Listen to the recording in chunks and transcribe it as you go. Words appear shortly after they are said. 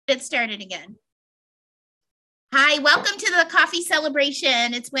get started again. Hi, welcome to the coffee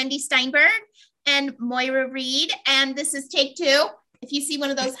celebration. It's Wendy Steinberg and Moira Reed, and this is take two. If you see one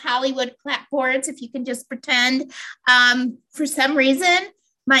of those Hollywood clapboards, if you can just pretend, for some reason,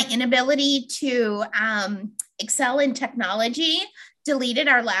 my inability to excel in technology deleted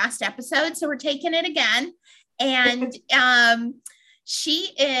our last episode, so we're taking it again. And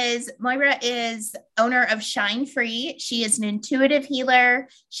Moira is owner of Shine Free. She is an intuitive healer.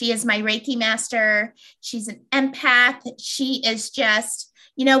 She is my Reiki master. She's an empath. She is just,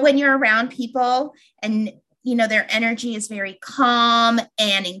 when you're around people and, their energy is very calm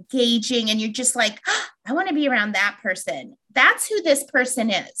and engaging, and you're just like, oh, I want to be around that person. That's who this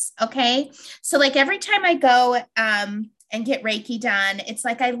person is. Okay. So like every time I go and get Reiki done, it's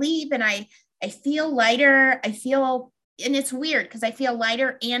like I leave and I feel lighter. And it's weird because I feel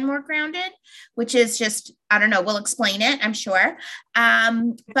lighter and more grounded, which is just, I don't know, we'll explain it, I'm sure.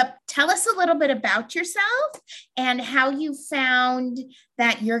 But tell us a little bit about yourself and how you found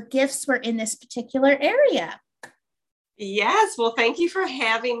that your gifts were in this particular area. Yes. Well, thank you for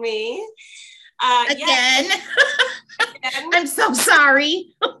having me. Again. Yes. I'm so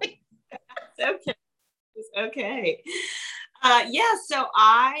sorry. It's okay. So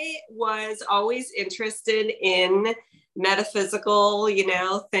I was always interested in metaphysical,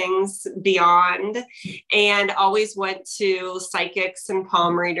 things beyond, and always went to psychics and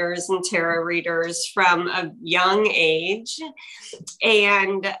palm readers and tarot readers from a young age.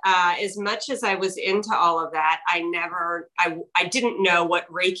 And as much as I was into all of that, I didn't know what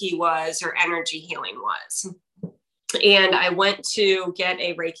Reiki was or energy healing was. And I went to get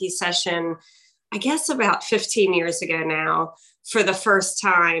a Reiki session, I guess about 15 years ago now, for the first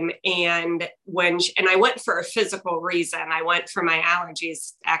time. And I went for a physical reason. I went for my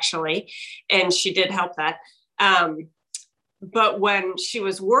allergies, actually, and she did help that. But when she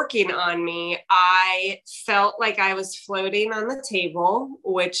was working on me, I felt like I was floating on the table,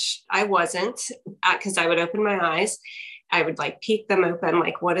 which I wasn't, because I would open my eyes. I would peek them open,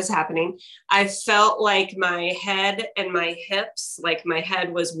 what is happening? I felt like my head and my hips, my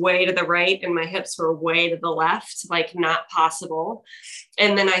head was way to the right and my hips were way to the left, not possible.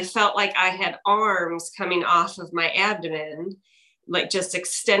 And then I felt like I had arms coming off of my abdomen, just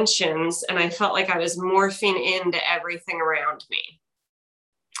extensions. And I felt like I was morphing into everything around me.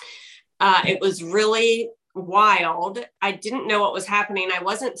 It was really wild. I didn't know what was happening. I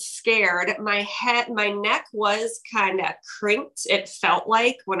wasn't scared. My neck was kind of crinked. It felt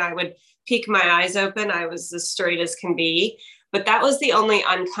like when I would peek my eyes open, I was as straight as can be. But that was the only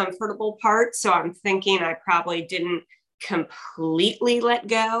uncomfortable part. So I'm thinking I probably didn't completely let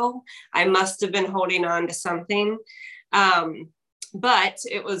go. I must have been holding on to something. But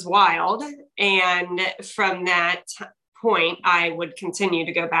it was wild. And from that point, I would continue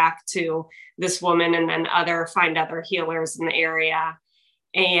to go back to this woman and then find other healers in the area.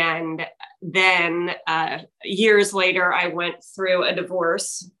 And then years later, I went through a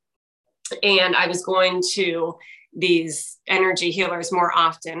divorce, and I was going to these energy healers more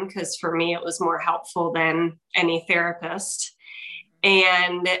often because for me, it was more helpful than any therapist.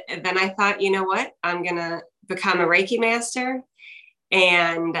 And then I thought, you know what, I'm going to become a Reiki master.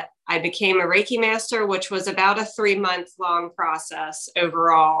 And I became a Reiki master, which was about a 3-month long process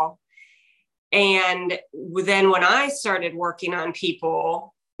overall. And then when I started working on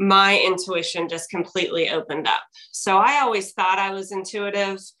people, my intuition just completely opened up. So I always thought I was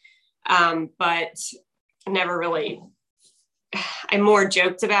intuitive, but never really, I more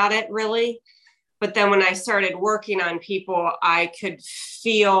joked about it really. But then when I started working on people, I could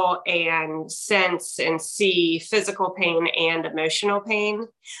feel and sense and see physical pain and emotional pain,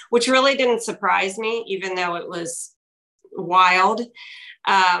 which really didn't surprise me, even though it was wild.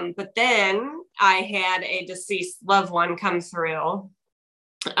 But then I had a deceased loved one come through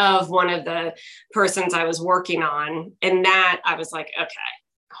of one of the persons I was working on. And that I was like, okay,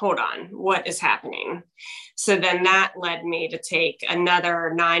 hold on, what is happening? So then that led me to take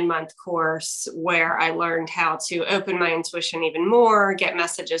another 9-month course where I learned how to open my intuition even more, get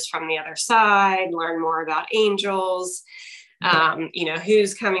messages from the other side, learn more about angels,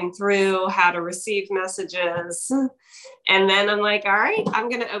 who's coming through, how to receive messages. And then I'm like, all right, I'm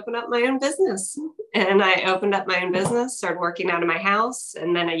going to open up my own business. And I opened up my own business, started working out of my house,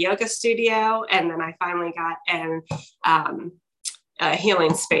 and then a yoga studio. And then I finally got a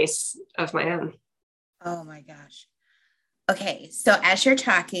healing space of my own. Oh my gosh. Okay. So as you're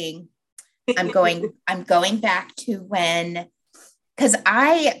talking, I'm going back to when, because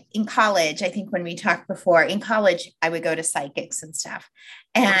in college, I think when we talked before, in college, I would go to psychics and stuff.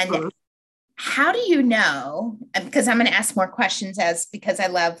 And how do you know? Because I'm going to ask more questions because I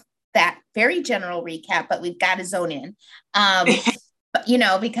love that very general recap, but we've got to zone in.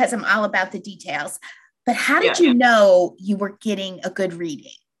 But, because I'm all about the details. But how did you know you were getting a good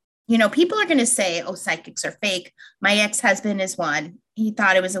reading? People are going to say, oh, psychics are fake. My ex-husband is one. He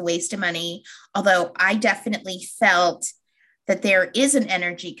thought it was a waste of money. Although I definitely felt that there is an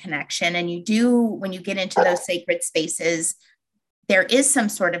energy connection. And you do, when you get into those sacred spaces, there is some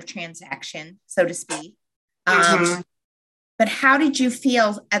sort of transaction, so to speak. But how did you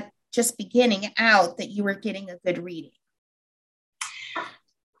feel at just beginning out that you were getting a good reading?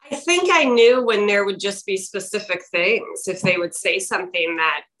 I think I knew when there would just be specific things. If they would say something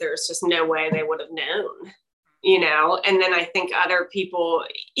that there's just no way they would have known, and then I think other people,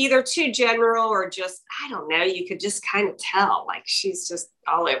 either too general or just, I don't know, you could just kind of tell, like, she's just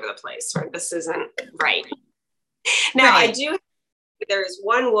all over the place, or this isn't right. Now, right. There's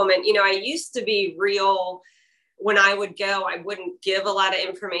one woman, I used to be real. When I would go, I wouldn't give a lot of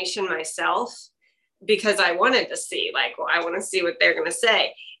information myself because I wanted to see, I want to see what they're going to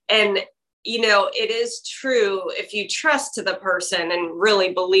say. And, it is true, if you trust the person and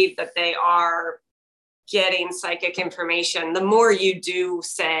really believe that they are getting psychic information, the more you do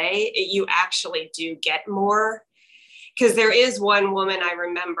say, you actually do get more. Because there is one woman I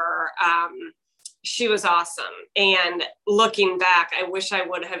remember, she was awesome. And looking back, I wish I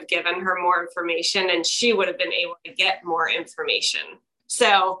would have given her more information and she would have been able to get more information.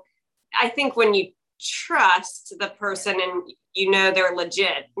 So I think when you trust the person and they're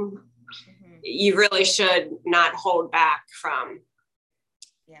legit, you really should not hold back from,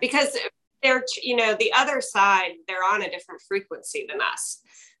 because they're, the other side, they're on a different frequency than us.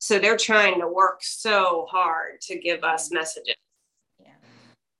 So they're trying to work so hard to give us messages.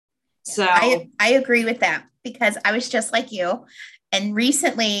 So I agree with that, because I was just like you. And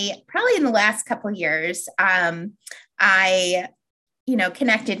recently, probably in the last couple of years, I,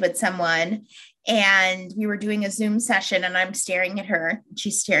 connected with someone and we were doing a Zoom session and I'm staring at her.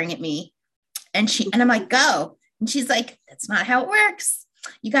 She's staring at me and I'm like, go. And she's like, that's not how it works.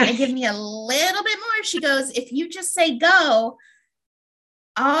 You got to give me a little bit more. She goes, if you just say go,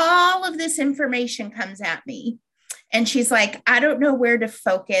 all of this information comes at me. And she's like, I don't know where to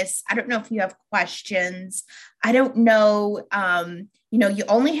focus. I don't know if you have questions. I don't know. You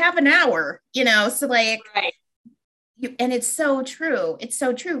only have an hour, so like, right. And it's so true. It's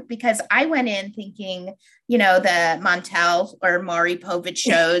so true, because I went in thinking, the Montel or Maury Povich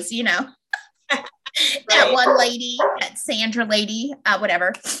shows, that one lady, that Sandra lady,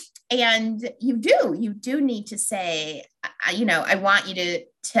 whatever. And you do need to say, I want you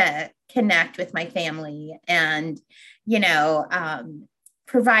to connect with my family and,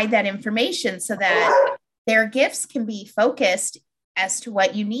 provide that information so that their gifts can be focused as to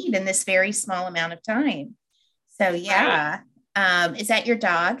what you need in this very small amount of time. So, yeah. Right. Is that your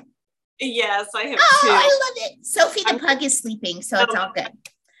dog? Yes, I have two. I love it. Sophie the pug is sleeping, so it's all good.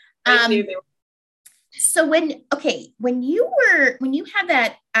 So when you had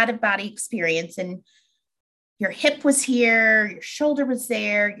that out of body experience and your hip was here, your shoulder was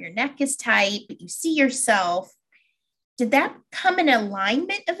there, your neck is tight, but you see yourself, did that come in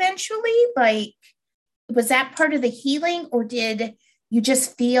alignment eventually? Like, was that part of the healing, or did you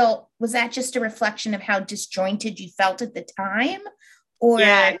just feel, was that just a reflection of how disjointed you felt at the time? Or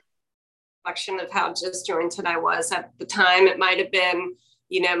reflection of how disjointed I was at the time. It might have been,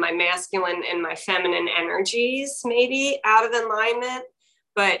 my masculine and my feminine energies maybe out of alignment.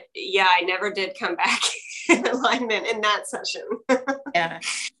 But yeah, I never did come back in alignment in that session. Yeah.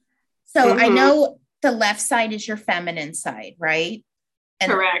 So I know the left side is your feminine side, right?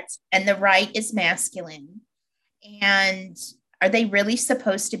 Correct. And the right is masculine. And are they really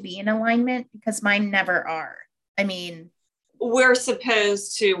supposed to be in alignment? Because mine never are. I mean, we're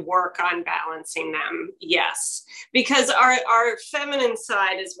supposed to work on balancing them. Yes. Because our feminine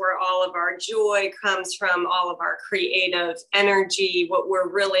side is where all of our joy comes from, all of our creative energy, what we're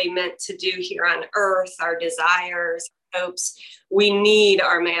really meant to do here on earth, our desires, hopes. We need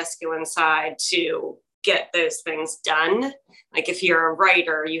our masculine side to get those things done. Like if you're a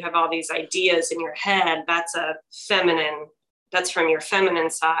writer, you have all these ideas in your head, that's from your feminine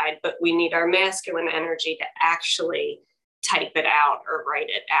side, but we need our masculine energy to actually type it out or write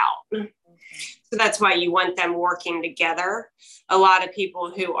it out. So that's why you want them working together. A lot of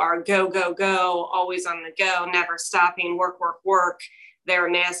people who are go, go, go, always on the go, never stopping, work, work, work, their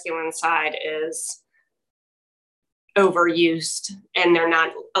masculine side is overused and they're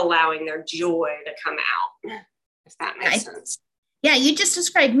not allowing their joy to come out, if that makes sense. Yeah, you just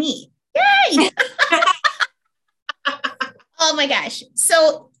described me. Yay! Oh my gosh.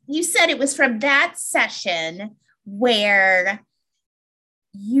 So you said it was from that session where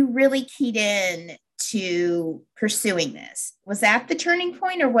you really keyed in to pursuing this. Was that the turning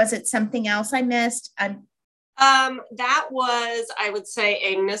point, or was it something else I missed? That was, I would say,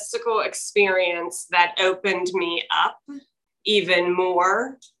 a mystical experience that opened me up even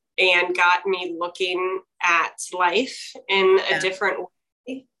more and got me looking at life in a different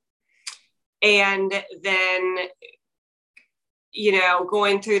way. And then,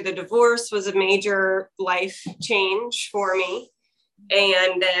 going through the divorce was a major life change for me.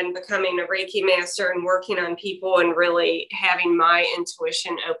 And then becoming a Reiki master and working on people and really having my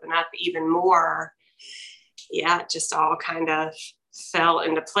intuition open up even more. Yeah, it just all kind of fell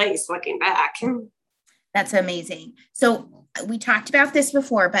into place looking back. That's amazing. So we talked about this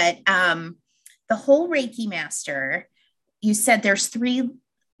before, but the whole Reiki master, you said there's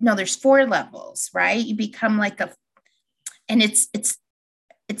 4 levels, right? You become like and it's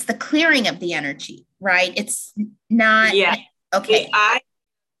the clearing of the energy, right? It's not. Yeah. Okay.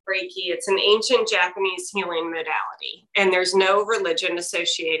 Reiki, it's an ancient Japanese healing modality, and there's no religion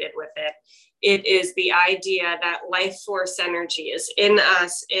associated with it. It is the idea that life force energy is in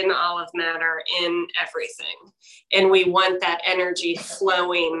us, in all of matter, in everything. And we want that energy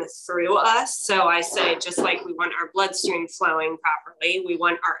flowing through us. So I say, just like we want our bloodstream flowing properly, we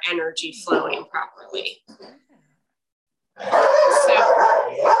want our energy flowing properly. So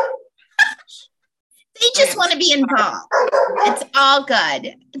they just want to be involved. It's all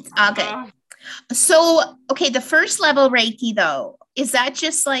good. It's all good. So, okay, the first level Reiki, though, is that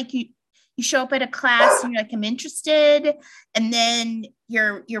just like you show up at a class and you're like, I'm interested, and then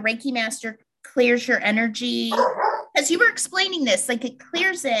your Reiki master clears your energy? As you were explaining this, like it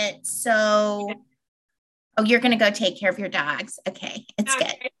clears it. So, you're going to go take care of your dogs. Okay, it's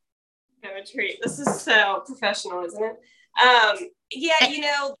good. Have a treat. This is so professional, isn't it?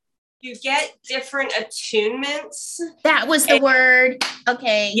 You get different attunements. That was the word.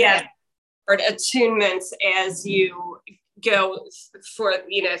 Okay. Yeah. Attunements as you go through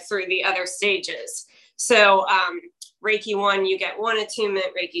the other stages. So Reiki 1, you get one attunement.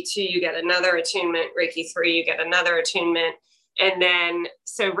 Reiki 2, you get another attunement. Reiki 3, you get another attunement. And then,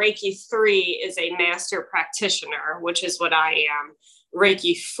 so Reiki 3 is a master practitioner, which is what I am.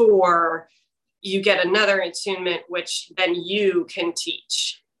 Reiki 4, you get another attunement, which then you can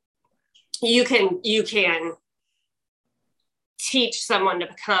teach. You can teach someone to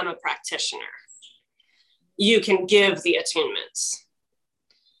become a practitioner. You can give the attunements.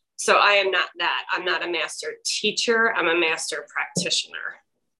 So I am not that. I'm not a master teacher. I'm a master practitioner.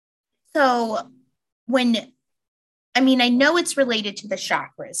 So I know it's related to the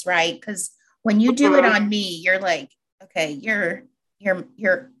chakras, right? Because when you do it on me, you're like, okay, you're,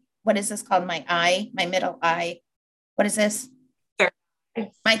 what is this called? My middle eye. What is this?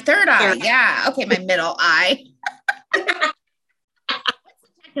 My third eye. Yeah. Okay. My middle eye.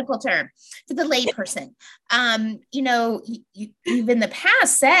 Technical term for the lay person. You've in the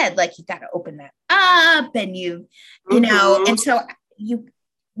past said like you got to open that up, and and so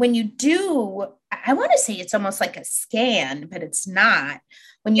when you do, I want to say it's almost like a scan, but it's not.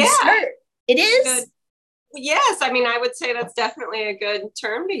 When you start, it is. Good. Yes, I would say that's definitely a good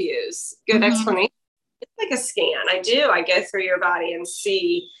term to use. Good explanation. It's like a scan. I go through your body and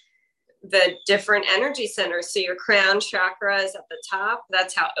see the different energy centers. So your crown chakra is at the top.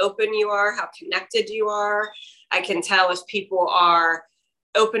 That's how open you are, how connected you are. I can tell if people are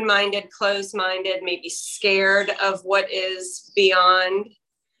open-minded, closed-minded, maybe scared of what is beyond.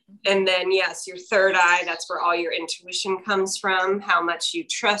 And then, yes, your third eye, that's where all your intuition comes from, how much you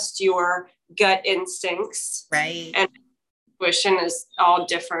trust your gut instincts. Right. And intuition is all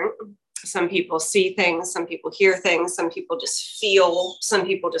different. Some people see things, some people hear things, some people just feel, some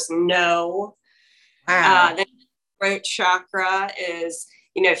people just know. Wow. Then throat chakra is,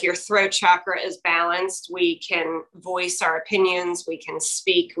 if your throat chakra is balanced, we can voice our opinions, we can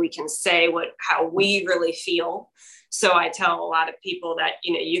speak, we can say how we really feel. So I tell a lot of people that,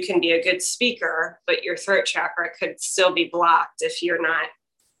 you can be a good speaker, but your throat chakra could still be blocked if you're not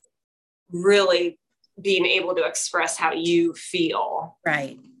really being able to express how you feel.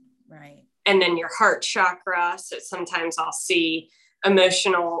 Right. And then your heart chakra. So sometimes I'll see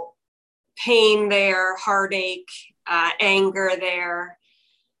emotional pain there, heartache, anger there,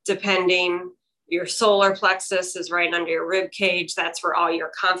 depending. Your solar plexus is right under your rib cage. That's where all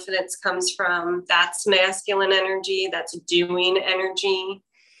your confidence comes from. That's masculine energy. That's doing energy.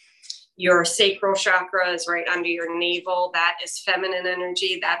 Your sacral chakra is right under your navel. That is feminine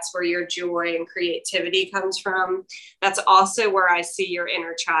energy. That's where your joy and creativity comes from. That's also where I see your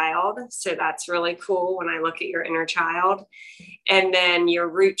inner child. So that's really cool when I look at your inner child. And then your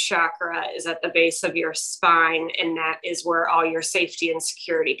root chakra is at the base of your spine. And that is where all your safety and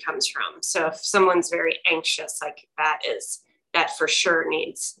security comes from. So if someone's very anxious, like that for sure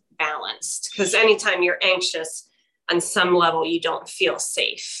needs balanced, because anytime you're anxious on some level, you don't feel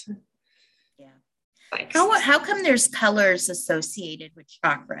safe. How come there's colors associated with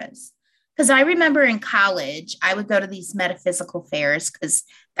chakras? Because I remember in college, I would go to these metaphysical fairs because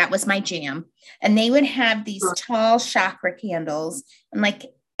that was my jam. And they would have these tall chakra candles and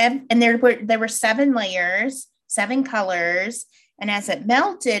there were 7 layers, 7 colors. And as it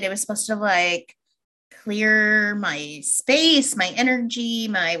melted, it was supposed to like clear my space, my energy,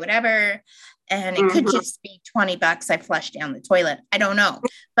 my whatever. And it could just be $20 I flushed down the toilet. I don't know.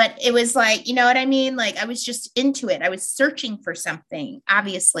 But it was like, you know what I mean? Like I was just into it. I was searching for something,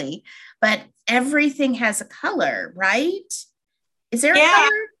 obviously. But everything has a color, right? Is there a color?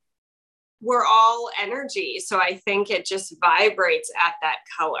 We're all energy. So I think it just vibrates at that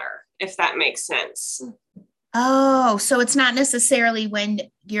color, if that makes sense. Oh, so it's not necessarily when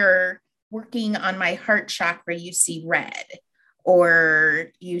you're working on my heart chakra, you see red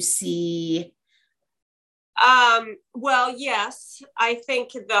or you see... Well, yes, I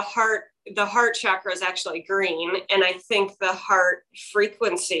think the heart chakra is actually green. And I think the heart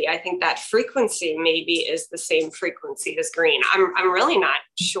frequency, I think that frequency maybe is the same frequency as green. I'm really not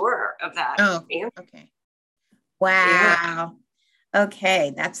sure of that. Oh, okay. Wow. Yeah.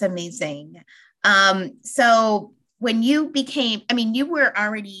 Okay. That's amazing. So when you you were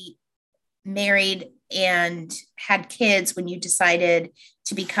already married and had kids when you decided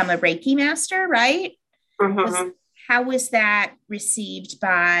to become a Reiki master, right? How was that received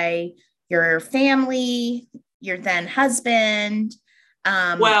by your family, your then husband?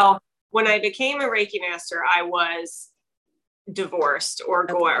 Well, when I became a Reiki master, I was divorced or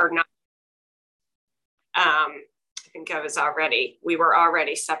not. I think we were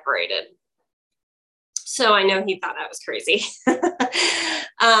already separated. So I know he thought I was crazy.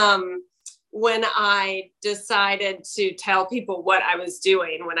 When I decided to tell people what I was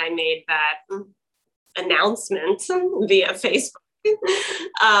doing, when I made that announcement via Facebook,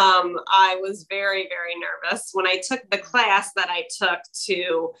 I was very, very nervous. When I took the class that I took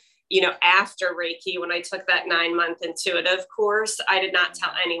to, after Reiki, when I took that 9-month intuitive course, I did not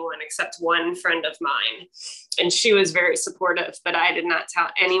tell anyone except one friend of mine. And she was very supportive, but I did not tell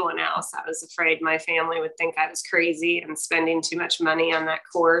anyone else. I was afraid my family would think I was crazy and spending too much money on that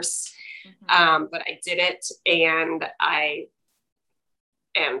course. But I did it, and I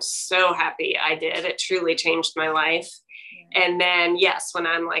am so happy I did. It truly changed my life. Yeah. And then, yes, when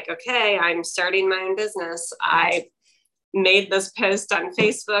I'm like, okay, I'm starting my own business, I made this post on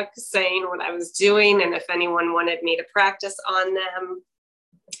Facebook saying what I was doing and if anyone wanted me to practice on them.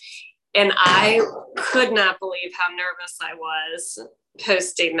 And I could not believe how nervous I was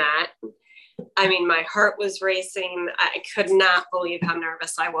posting that. I mean, my heart was racing. I could not believe how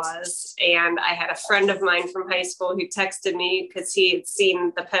nervous I was. And I had a friend of mine from high school who texted me because he had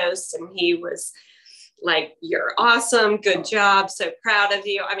seen the post and he was like, "You're awesome. Good job. So proud of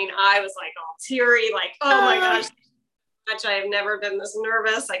you." I mean, I was like all teary, like, oh my gosh, I have never been this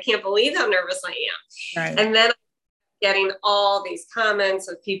nervous. I can't believe how nervous I am. Right. And then getting all these comments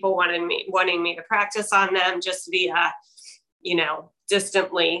of people wanting me to practice on them just via,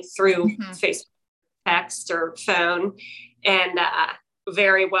 distantly through Facebook text or phone, and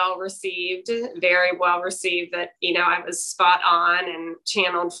very well received that, I was spot on and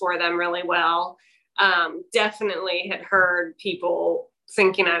channeled for them really well. Definitely had heard people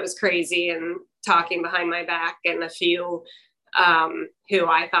thinking I was crazy and talking behind my back, and a few who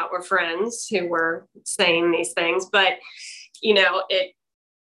I thought were friends who were saying these things, but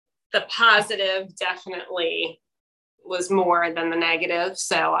the positive definitely was more than the negative.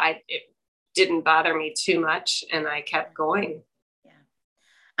 So it didn't bother me too much, and I kept going. Yeah.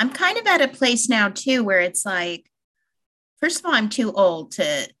 I'm kind of at a place now too, where it's like, first of all, I'm too old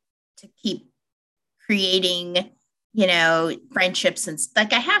to keep creating, friendships and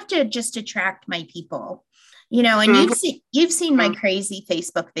like I have to just attract my people, and you've seen my crazy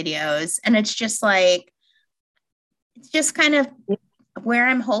Facebook videos, and it's just like, it's just kind of where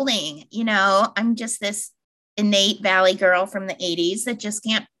I'm holding, I'm just this innate Valley girl from the 80s that just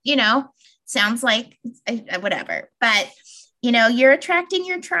can't, sounds like whatever, but you're attracting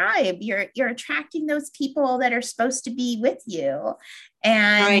your tribe. You're attracting those people that are supposed to be with you.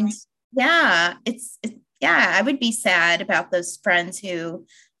 And right. I would be sad about those friends who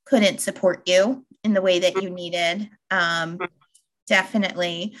couldn't support you in the way that you needed.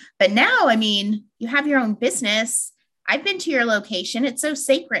 Definitely. But now, I mean, you have your own business. I've been to your location. It's so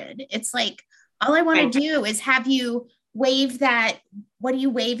sacred. It's like, all I want to do is have you wave that. What do you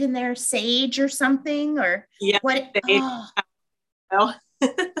wave in there? Sage or something? Or what? Oh.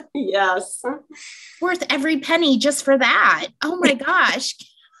 Yes. Worth every penny just for that. Oh my gosh.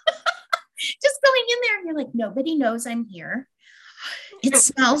 Just going in there and you're like, nobody knows I'm here. It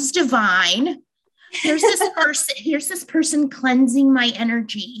smells divine. Here's this person cleansing my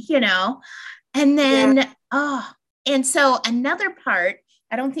energy, and then, and so another part,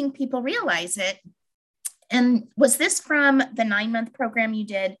 I don't think people realize it. And was this from the 9-month program you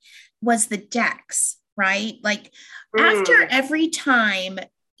did, was the decks, right? Like after every time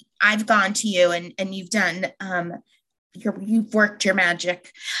I've gone to you and you've done, you've worked your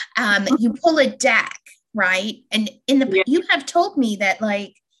magic, you pull a deck, right? And you have told me that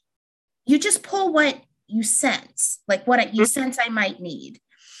like, you just pull what you sense, like what you sense I might need.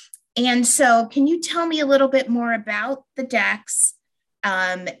 And so can you tell me a little bit more about the decks,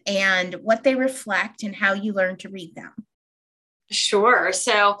 and what they reflect and how you learn to read them? Sure.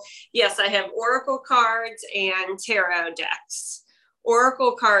 So yes, I have oracle cards and tarot decks.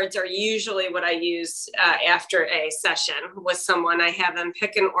 Oracle cards are usually what I use after a session with someone. I have them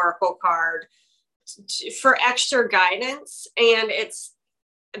pick an oracle card for extra guidance, and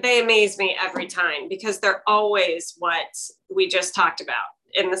they amaze me every time because they're always what we just talked about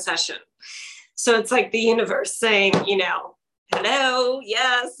in the session. So it's like the universe saying, hello,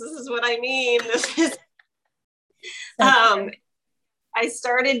 yes, this is what I mean. This is. I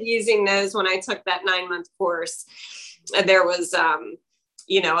started using those when I took that 9-month course. There was, a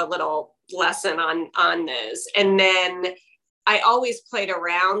little lesson on those. And then I always played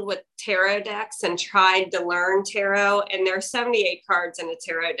around with tarot decks and tried to learn tarot. And there are 78 cards in a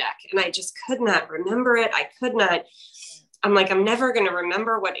tarot deck. And I just could not remember it. I'm like, I'm never going to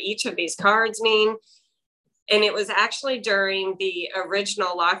remember what each of these cards mean. And it was actually during the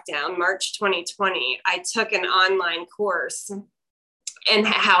original lockdown, March 2020, I took an online course, and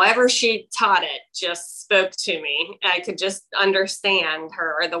however she taught it just spoke to me. I could just understand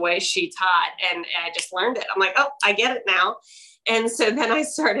her, the way she taught, and I just learned it. I'm like, oh, I get it now. And so then I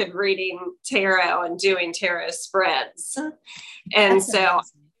started reading tarot and doing tarot spreads. And that's so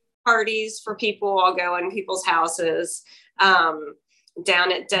amazing. Parties for people, I'll go in people's houses,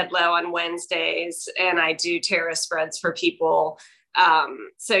 down at Dead Low on Wednesdays, and I do tarot spreads for people.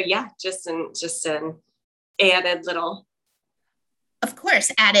 So yeah, just an added little. Of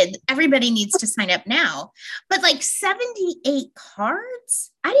course, everybody needs to sign up now, but like 78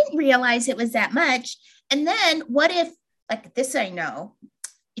 cards? I didn't realize it was that much. And then what if, like this, I know,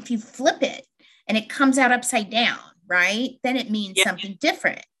 if you flip it and it comes out upside down, right? Then it means something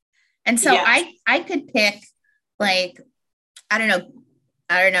different. And so I could pick like, I don't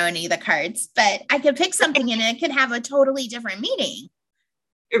know any of the cards, but I could pick something and it could have a totally different meaning.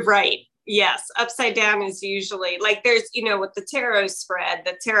 Right. Yes. Upside down is usually like there's, with the tarot spread,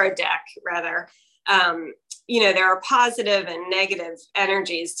 the tarot deck rather, there are positive and negative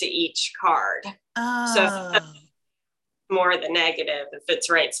energies to each card. Oh. So more the negative. If it's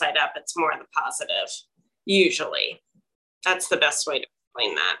right side up, it's more the positive. Usually that's the best way to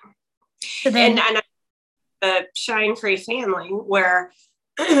explain that. So then, and the Shine Free family where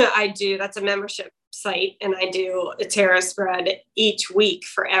that's a membership site, and I do a tarot spread each week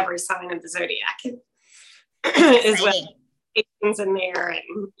for every sign of the zodiac. As well as in there,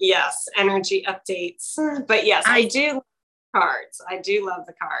 and yes, energy updates. But yes, I do cards. I do love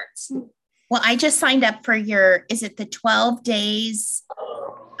the cards. Well, I just signed up for is it the 12 days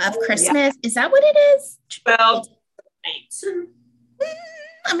of Christmas? Yeah. Is that what it is? 12 nights.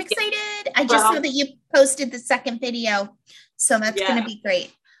 I'm excited. I just saw that you posted the second video. So that's going to be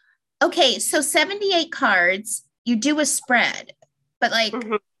great. Okay. So 78 cards, you do a spread, but like,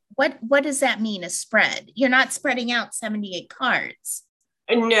 what does that mean? A spread? You're not spreading out 78 cards.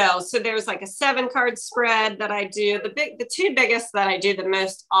 No. So there's like a 7-card spread that I do. The two biggest that I do the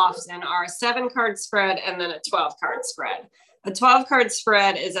most often are a 7-card spread and then a 12-card spread. A 12-card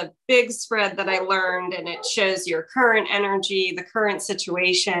spread is a big spread that I learned, and it shows your current energy, the current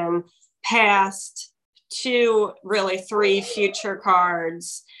situation, past, 2, really 3 future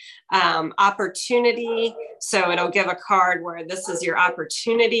cards, opportunity. So it'll give a card where this is your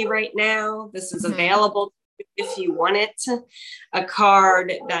opportunity right now. This is available if you want it. A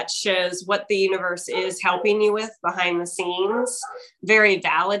card that shows what the universe is helping you with behind the scenes. Very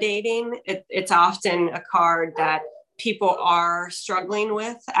validating. It's often a card that people are struggling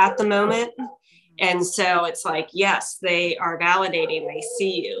with at the moment. And so it's like, yes, they are validating. They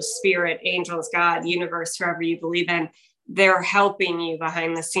see you, spirit, angels, God, universe, whoever you believe in. They're helping you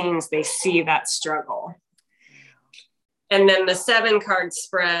behind the scenes. They see that struggle. And then the 7 card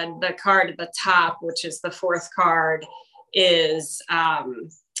spread, the card at the top, which is the 4th card, is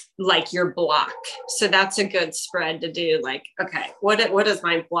like your block. So that's a good spread to do. Like, okay, what is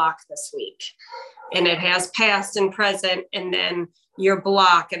my block this week? And it has past and present, and then your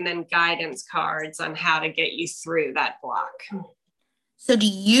block, and then guidance cards on how to get you through that block. So do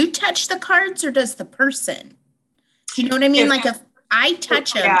you touch the cards or does the person? Do you know what I mean? Like if I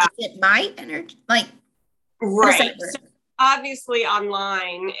touch them, is it my energy? Like, right. So obviously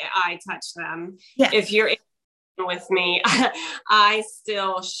online, I touch them. Yeah. If you're with me, I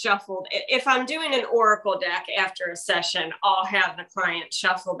still shuffled. If I'm doing an oracle deck after a session, I'll have the client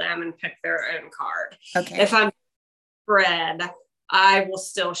shuffle them and pick their own card. Okay. If I'm spread, I will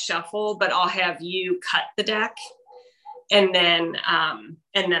still shuffle, but I'll have you cut the deck, and then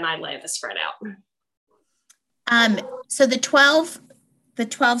I lay the spread out. So the 12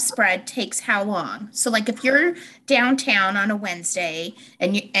 spread takes how long? So like if you're downtown on a Wednesday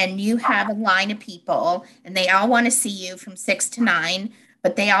and you have a line of people and they all want to see you from 6 to 9,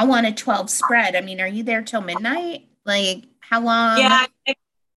 but they all want a 12 spread. I mean, are you there till midnight? Like how long? I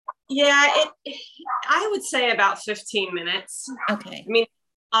would say about 15 minutes. Okay. I mean,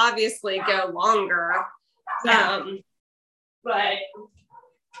 obviously go longer. Yeah. But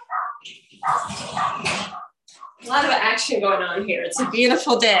a lot of action going on here. It's a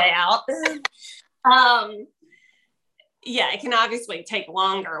beautiful day out. Yeah, it can obviously take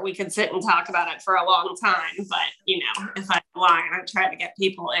longer. We could sit and talk about it for a long time, but if I'm lying, I try to get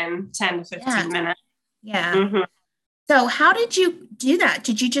people in 10 to 15 minutes. Yeah. Mm-hmm. So how did you do that?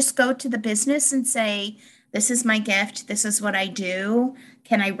 Did you just go to the business and say, this is my gift, this is what I do?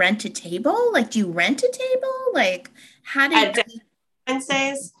 Can I rent a table? Like, do you rent a table? Like, how did you...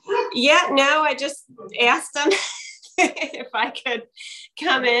 Wednesdays? Yeah, no, I just asked them if I could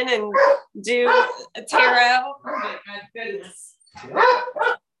come in and do a tarot. Oh my goodness.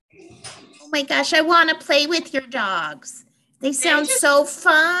 Oh my gosh, I want to play with your dogs. They sound so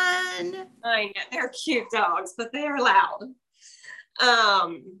fun. I know, they're cute dogs, but they are loud.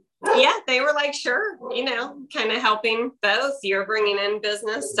 Yeah, they were like, sure, kind of helping both. You're bringing in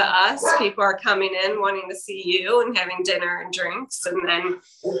business to us. People are coming in wanting to see you and having dinner and drinks. And then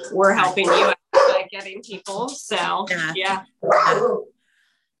we're helping you out by getting people. So, yeah.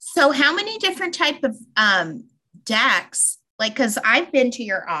 So how many different type of decks? Like, because I've been to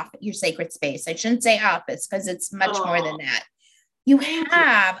your office, your sacred space. I shouldn't say office because it's much more than that. You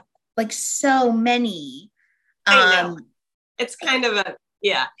have like so many. I know. It's kind of a,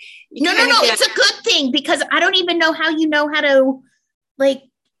 yeah. No, it's a good thing because I don't even know how you know how to like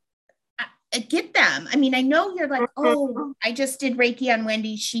get them. I mean, I know you're like, oh, I just did Reiki on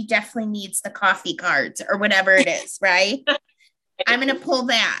Wendy. She definitely needs the coffee cards or whatever it is, right? I'm going to pull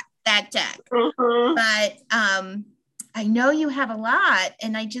that deck. Mm-hmm. But I know you have a lot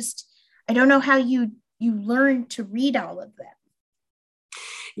and I don't know how you learned to read all of them.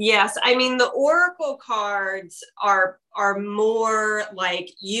 Yes. I mean, the oracle cards are more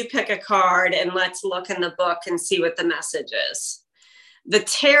like you pick a card and let's look in the book and see what the message is. The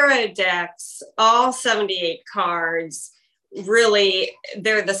tarot decks, all 78 cards, really,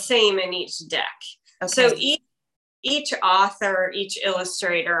 they're the same in each deck. Okay. So each author, each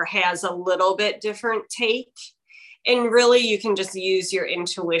illustrator has a little bit different take. And really, you can just use your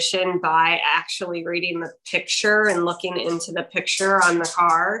intuition by actually reading the picture and looking into the picture on the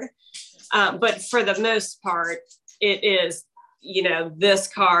card. But for the most part, it is, this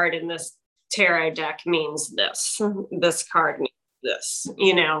card in this tarot deck means this. This card means this,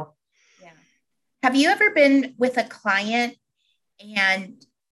 Yeah. Have you ever been with a client and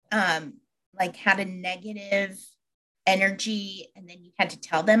like had a negative energy and then you had to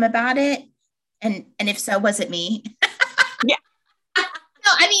tell them about it? And if so, was it me? Yeah. No,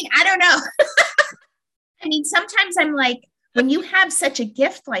 I mean, I don't know. I mean, sometimes I'm like, when you have such a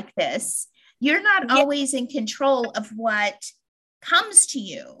gift like this, you're not always in control of what comes to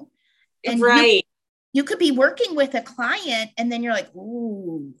you. And right. You could be working with a client and then you're like,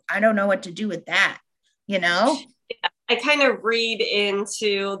 ooh, I don't know what to do with that, Yeah, I kind of read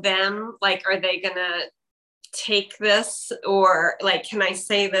into them, like, are they going to take this or like, can I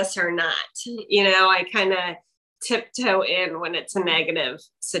say this or not? I kind of tiptoe in when it's a negative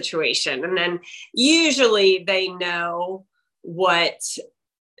situation. And then usually they know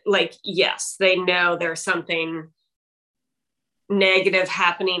yes, they know there's something negative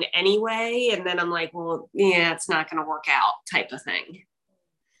happening anyway. And then I'm like, well, yeah, it's not going to work out type of thing.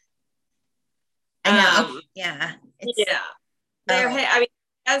 I know. Um, Yeah. yeah. I mean,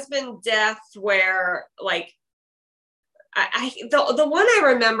 has been death where like, the one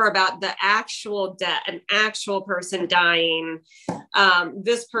I remember about the actual death, an actual person dying,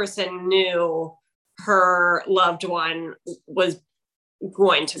 this person knew her loved one was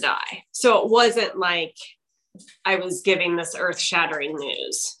going to die. So it wasn't like I was giving this earth-shattering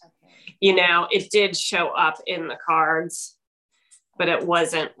news. Okay. You know, it did show up in the cards, but it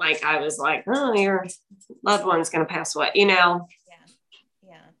wasn't like I was like, oh, your loved one's going to pass away, you know?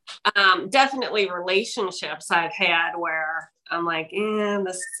 Definitely relationships I've had where I'm like,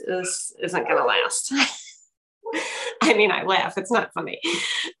 this isn't going to last. I mean, I laugh. It's not funny.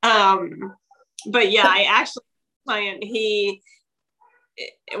 But yeah, I actually, client,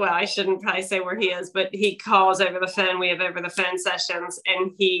 I shouldn't probably say where he is, but he calls over the phone. We have over the phone sessions.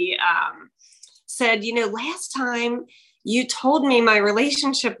 And he said, you know, last time you told me my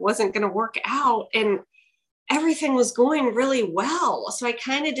relationship wasn't going to work out and everything was going really well. So I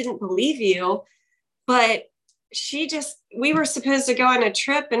kind of didn't believe you, but we were supposed to go on a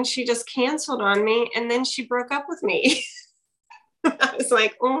trip and she just canceled on me. And then she broke up with me. I was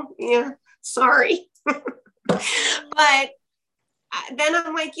like, oh yeah, sorry. But then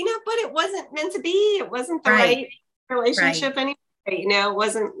I'm like, you know, but it wasn't meant to be. It wasn't the right relationship anyway. You know,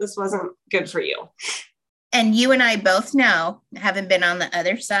 this wasn't good for you. And you and I both know, having been on the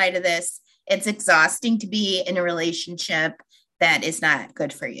other side of this, it's exhausting to be in a relationship that is not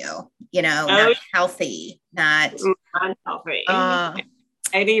good for you, you know, not healthy, not healthy.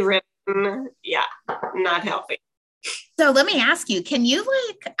 Anxiety-ridden, yeah, not healthy. So let me ask you, can you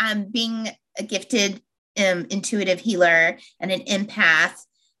being a gifted intuitive healer and an empath,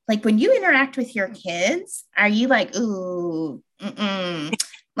 like when you interact with your kids, are you like, ooh,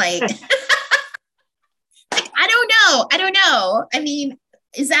 like, I don't know. I mean,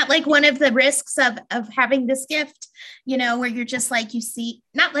 is that like one of the risks of having this gift, you know, where you're just like,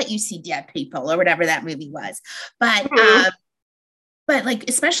 not let you see dead people or whatever that movie was, but, but like,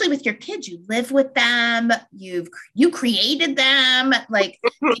 especially with your kids, you live with them, you created them, like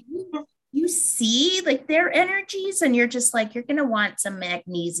you see like their energies and you're just like, you're going to want some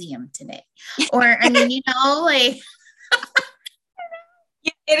magnesium today. Or, I mean, you know, like,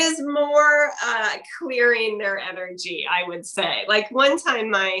 it is more clearing their energy, I would say. Like one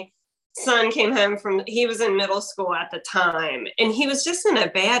time my son came home he was in middle school at the time and he was just in a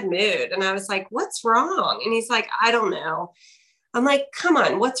bad mood. And I was like, what's wrong? And he's like, I don't know. I'm like, come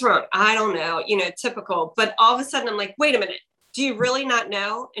on, what's wrong? I don't know, you know, typical. But all of a sudden I'm like, wait a minute, do you really not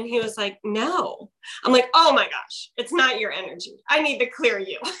know? And he was like, no. I'm like, oh my gosh, it's not your energy. I need to clear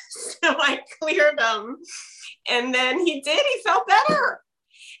you. So I cleared him. And then he felt better.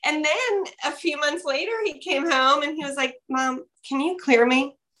 And then a few months later, he came home and he was like, Mom, can you clear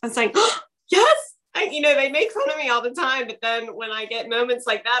me? I was like, oh, yes. You know, they make fun of me all the time. But then when I get moments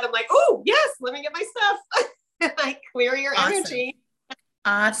like that, I'm like, oh, yes, let me get my stuff. And I clear your energy.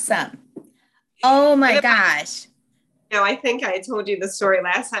 Awesome. Oh, my gosh. You know, I think I told you the story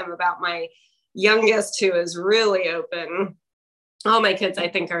last time about my youngest who is really open. All my kids, I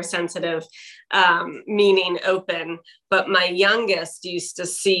think, are sensitive, meaning open. But my youngest used to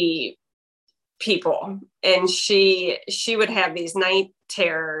see people, and she would have these night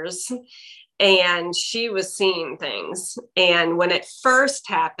terrors, and she was seeing things. And when it first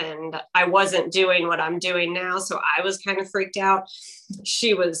happened, I wasn't doing what I'm doing now, so I was kind of freaked out.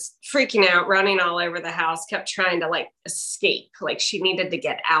 She was freaking out, running all over the house, kept trying to like escape, like she needed to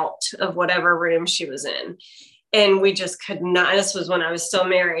get out of whatever room she was in. And we just could not, this was when I was still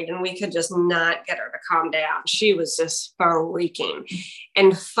married, and we could just not get her to calm down. She was just freaking.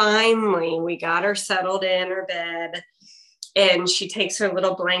 And finally, we got her settled in her bed, and she takes her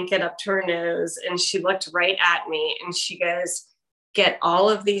little blanket up to her nose, and she looked right at me, and she goes, get all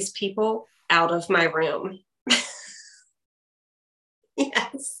of these people out of my room.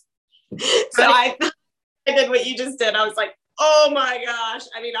 Yes. So I did what you just did. I was like, oh my gosh.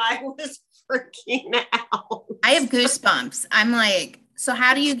 I mean, I was freaking out. I have goosebumps. I'm like, so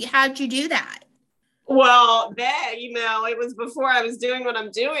how'd you do that? Well, you know, it was before I was doing what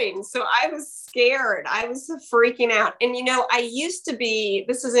I'm doing. So I was scared. I was freaking out. And, you know, I used to be,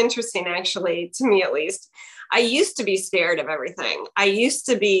 this is interesting, actually, to me, at least. I used to be scared of everything. I used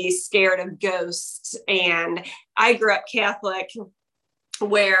to be scared of ghosts. And I grew up Catholic,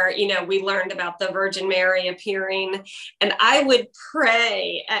 where, you know, we learned about the Virgin Mary appearing, and I would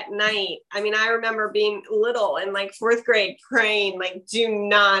pray at night. I mean, I remember being little in like fourth grade praying, like, do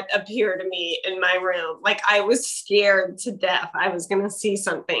not appear to me in my room. Like I was scared to death I was going to see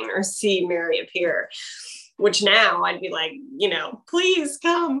something or see Mary appear. which now I'd be like, please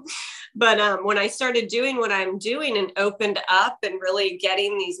come. But when I started doing what I'm doing and opened up and really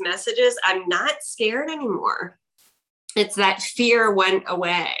getting these messages, I'm not scared anymore. It's that fear went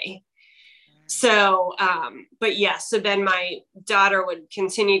away. So, but yeah, so then my daughter would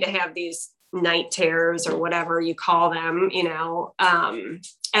continue to have these night terrors or whatever you call them,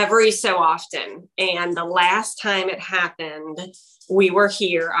 every so often. And the last time it happened, we were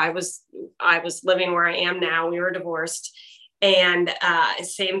here. I was living where I am now. We were divorced, and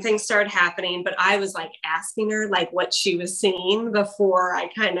same thing started happening. But I was like asking her like what she was seeing before I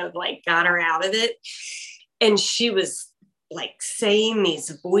kind of like got her out of it. And she was like saying these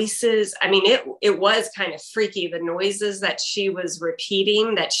voices. I mean, it was kind of freaky, the noises that she was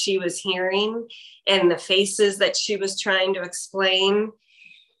repeating, that she was hearing, and the faces that she was trying to explain.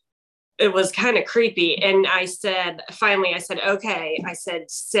 It was kind of creepy. And finally I said, okay, I said,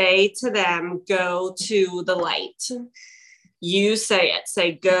 say to them, go to the light. You say it,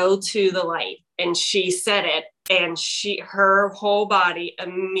 say, go to the light. And she said it, and her whole body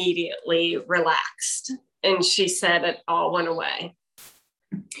immediately relaxed. And she said it all went away.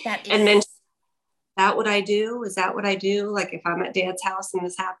 And then, is that what I do? Is that what I do? Like if I'm at Dad's house and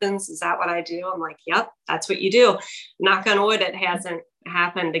this happens, is that what I do? I'm like, yep, that's what you do. Knock on wood, it hasn't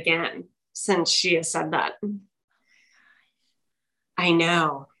happened again since she has said that. I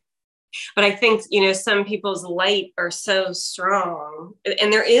know. But I think, some people's light are so strong,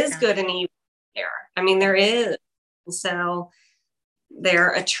 and there is good and evil there. I mean, there is. So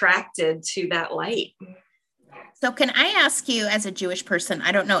they're attracted to that light. So can I ask you, as a Jewish person,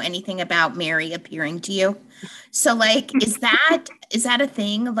 I don't know anything about Mary appearing to you. So like, is that a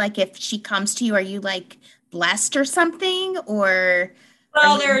thing? Like if she comes to you, are you like blessed or something? Or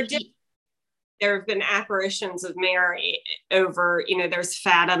well, there have been apparitions of Mary over, there's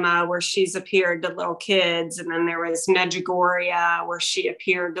Fatima where she's appeared to little kids. And then there was Medjugorje where she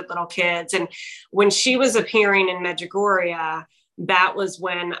appeared to little kids. And when she was appearing in Medjugorje, that was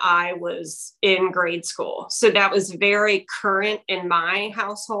when I was in grade school. So that was very current in my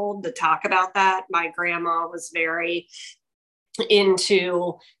household to talk about that. My grandma was very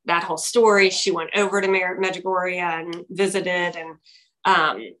into that whole story. She went over to Medjugorje and visited, and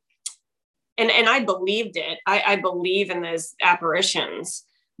I believed it. I believe in those apparitions,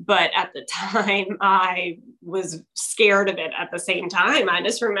 but at the time I was scared of it at the same time. I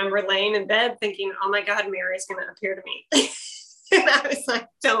just remember laying in bed thinking, oh my God, Mary's going to appear to me. And I was like,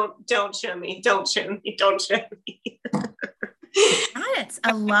 don't show me, don't show me, don't show me. It's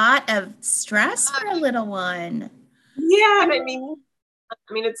a lot of stress for a little one. Yeah. I mean,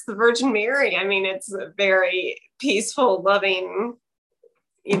 it's the Virgin Mary. I mean, it's a very peaceful, loving,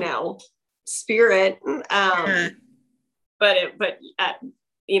 spirit. But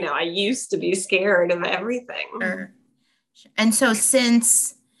I used to be scared of everything. Sure. And so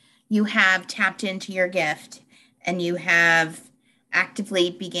since you have tapped into your gift and you have actively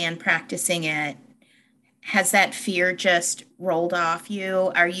began practicing it, has that fear just rolled off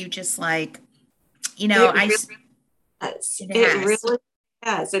you? Are you just like, it really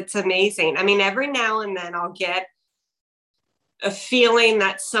has. It's amazing. I mean, every now and then I'll get a feeling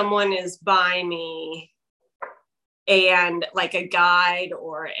that someone is by me, and like a guide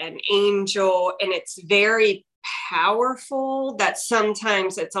or an angel, and it's very powerful that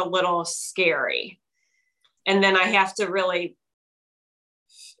sometimes it's a little scary. And then I have to really,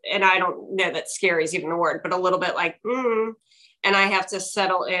 and I don't know that scary is even the word, but a little bit like, and I have to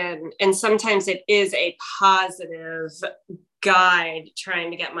settle in. And sometimes it is a positive guide trying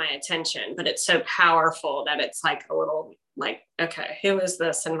to get my attention, but it's so powerful that it's like a little like, okay, who is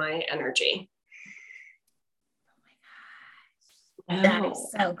this in my energy? Oh my gosh. That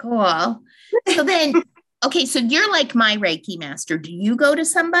is so cool. So then, okay, so you're like my Reiki master. Do you go to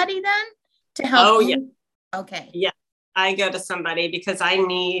somebody then to help you? Yeah. Okay. Yeah. I go to somebody because I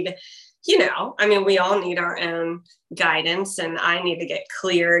need, we all need our own guidance, and I need to get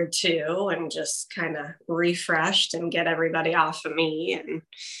cleared too, and just kind of refreshed and get everybody off of me. And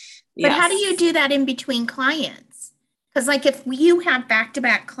But how do you do that in between clients? Because like if you have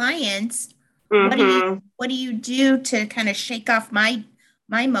back-to-back clients, what do you do to kind of shake off my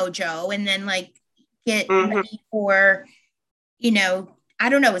mojo and then like get ready for, I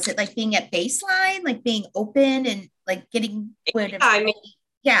don't know, is it like being at baseline, like being open and like getting rid of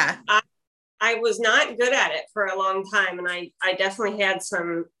I was not good at it for a long time, and I definitely had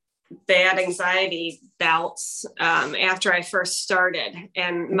some bad anxiety bouts after I first started,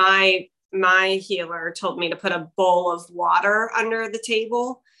 and my healer told me to put a bowl of water under the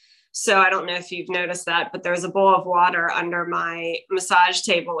table. So I don't know if you've noticed that, but there's a bowl of water under my massage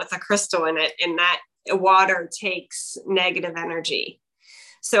table with a crystal in it, and that water takes negative energy.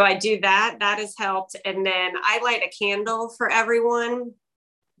 So I do that. That has helped. And then I light a candle for everyone.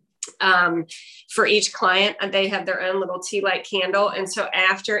 For each client, and they have their own little tea light candle. And so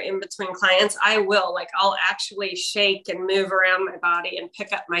after, in between clients, I'll actually shake and move around my body and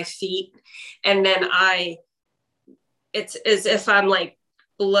pick up my feet. And then it's as if I'm like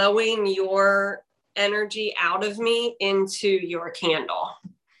blowing your energy out of me into your candle.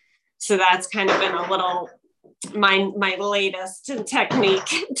 So that's kind of been a little, my latest technique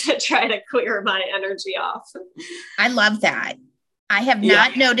to try to clear my energy off. I love that. I have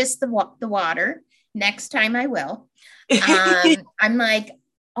not noticed the water. Next time I will. I'm like,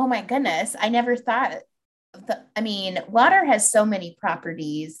 oh my goodness, I never thought water has so many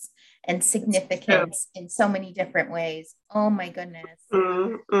properties and significance in so many different ways. Oh my goodness.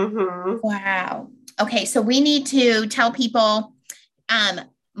 Mm-hmm. Wow. Okay. So we need to tell people,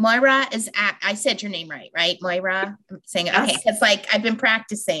 Moira I said your name right? Moira? I'm saying it. Okay. Cause like I've been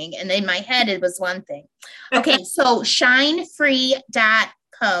practicing and in my head, it was one thing. Okay. So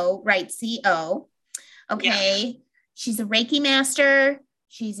shinefree.co, right? CO. Okay. Yeah. She's a Reiki master.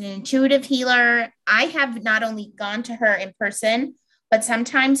 She's an intuitive healer. I have not only gone to her in person, but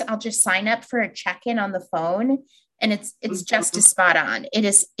sometimes I'll just sign up for a check-in on the phone and it's just as spot on. It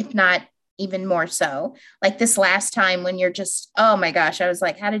is, if not even more so. Like this last time when you're just, oh my gosh, I was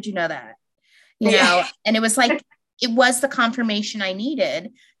like, how did you know that? You know, and it was like, it was the confirmation I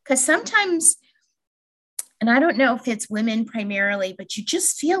needed. Because sometimes, and I don't know if it's women primarily, but you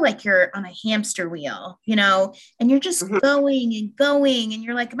just feel like you're on a hamster wheel, you know, and you're just going and going. And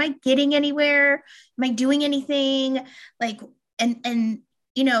you're like, am I getting anywhere? Am I doing anything? Like, and,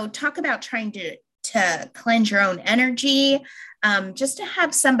 you know, talk about trying to cleanse your own energy. Just to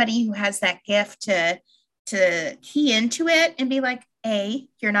have somebody who has that gift to key into it and be like, A,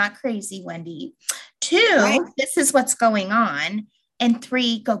 you're not crazy, Wendy. 2, this is what's going on. And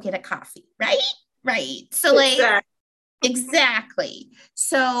 3, go get a coffee, right? Right. So exactly.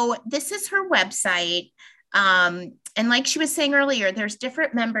 So this is her website. And like she was saying earlier, there's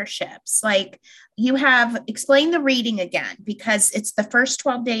different memberships. Like you have, explain the reading again, because it's the first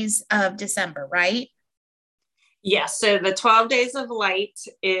 12 days of December, right? Yes. So the 12 days of light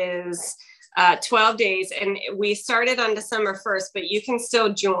is 12 days, and we started on December 1st, but you can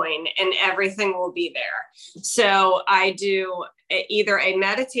still join and everything will be there. So I do either a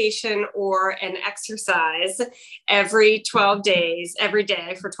meditation or an exercise every 12 days, every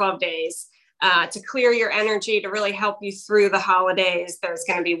day for 12 days. To clear your energy, to really help you through the holidays. There's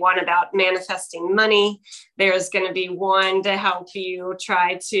going to be one about manifesting money. There's going to be one to help you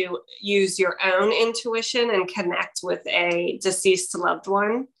try to use your own intuition and connect with a deceased loved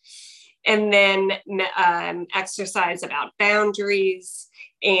one. And then exercise about boundaries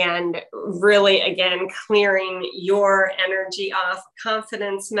and really, again, clearing your energy off.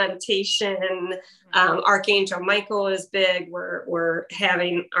 Confidence meditation. Archangel Michael is big. We're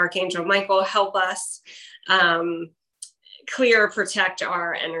having Archangel Michael help us clear, protect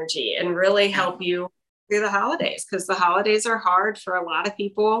our energy and really help you through the holidays, because the holidays are hard for a lot of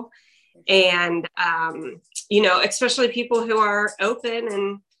people. And, you know, especially people who are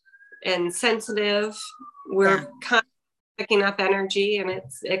open and sensitive, we're kind of picking up energy, and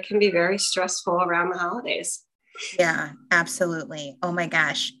it can be very stressful around the holidays. Yeah, absolutely. Oh my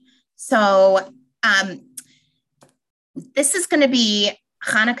gosh. So, this is going to be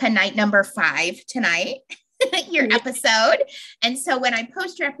Hanukkah night number 5 tonight, your episode. And so when I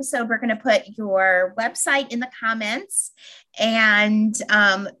post your episode, we're going to put your website in the comments. And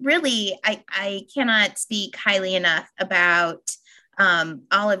really, I cannot speak highly enough about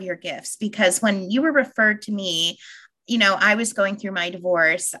all of your gifts, because when you were referred to me, you know, I was going through my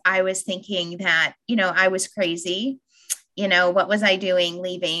divorce. I was thinking that, you know, I was crazy. You know, what was I doing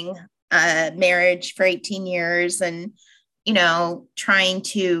leaving a marriage for 18 years and, you know, trying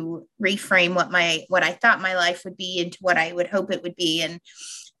to reframe what I thought my life would be into what I would hope it would be.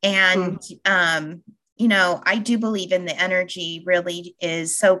 And you know, I do believe in the energy really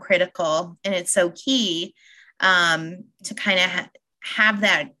is so critical, and it's so key to kind of have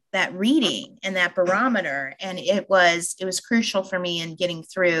that reading and that barometer. And it was crucial for me in getting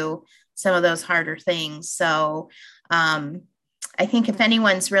through some of those harder things. So I think if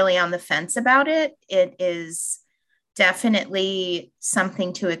anyone's really on the fence about it, it is definitely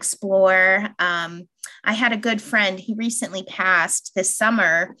something to explore. I had a good friend, he recently passed this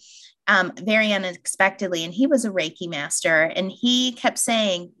summer, very unexpectedly, and he was a Reiki master, and he kept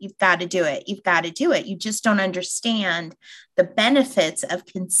saying, you've got to do it. You've got to do it. You just don't understand the benefits of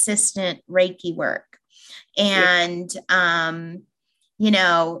consistent Reiki work. And, you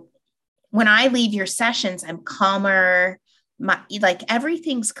know, when I leave your sessions, I'm calmer. Like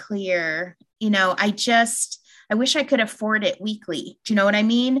everything's clear. I wish I could afford it weekly. Do you know what I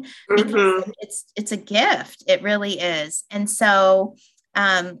mean? Because it's a gift. It really is. And so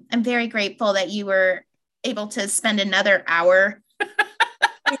I'm very grateful that you were able to spend another hour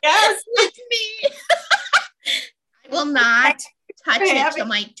yes. with me. I will not touch it till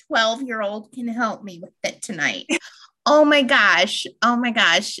my 12-year-old can help me with it tonight. Oh my gosh. Oh my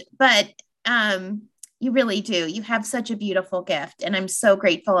gosh. But you really do. You have such a beautiful gift. And I'm so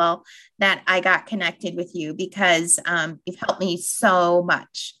grateful that I got connected with you because you've helped me so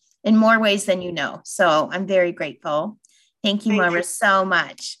much in more ways than you know. So I'm very grateful. Thank you, Moira, so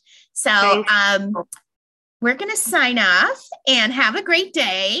much. So we're going to sign off and have a great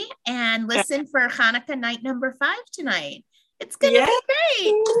day and listen for Hanukkah night number 5 tonight. It's going to be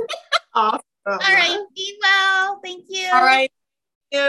great. Awesome. All right. Be well. Thank you. All right.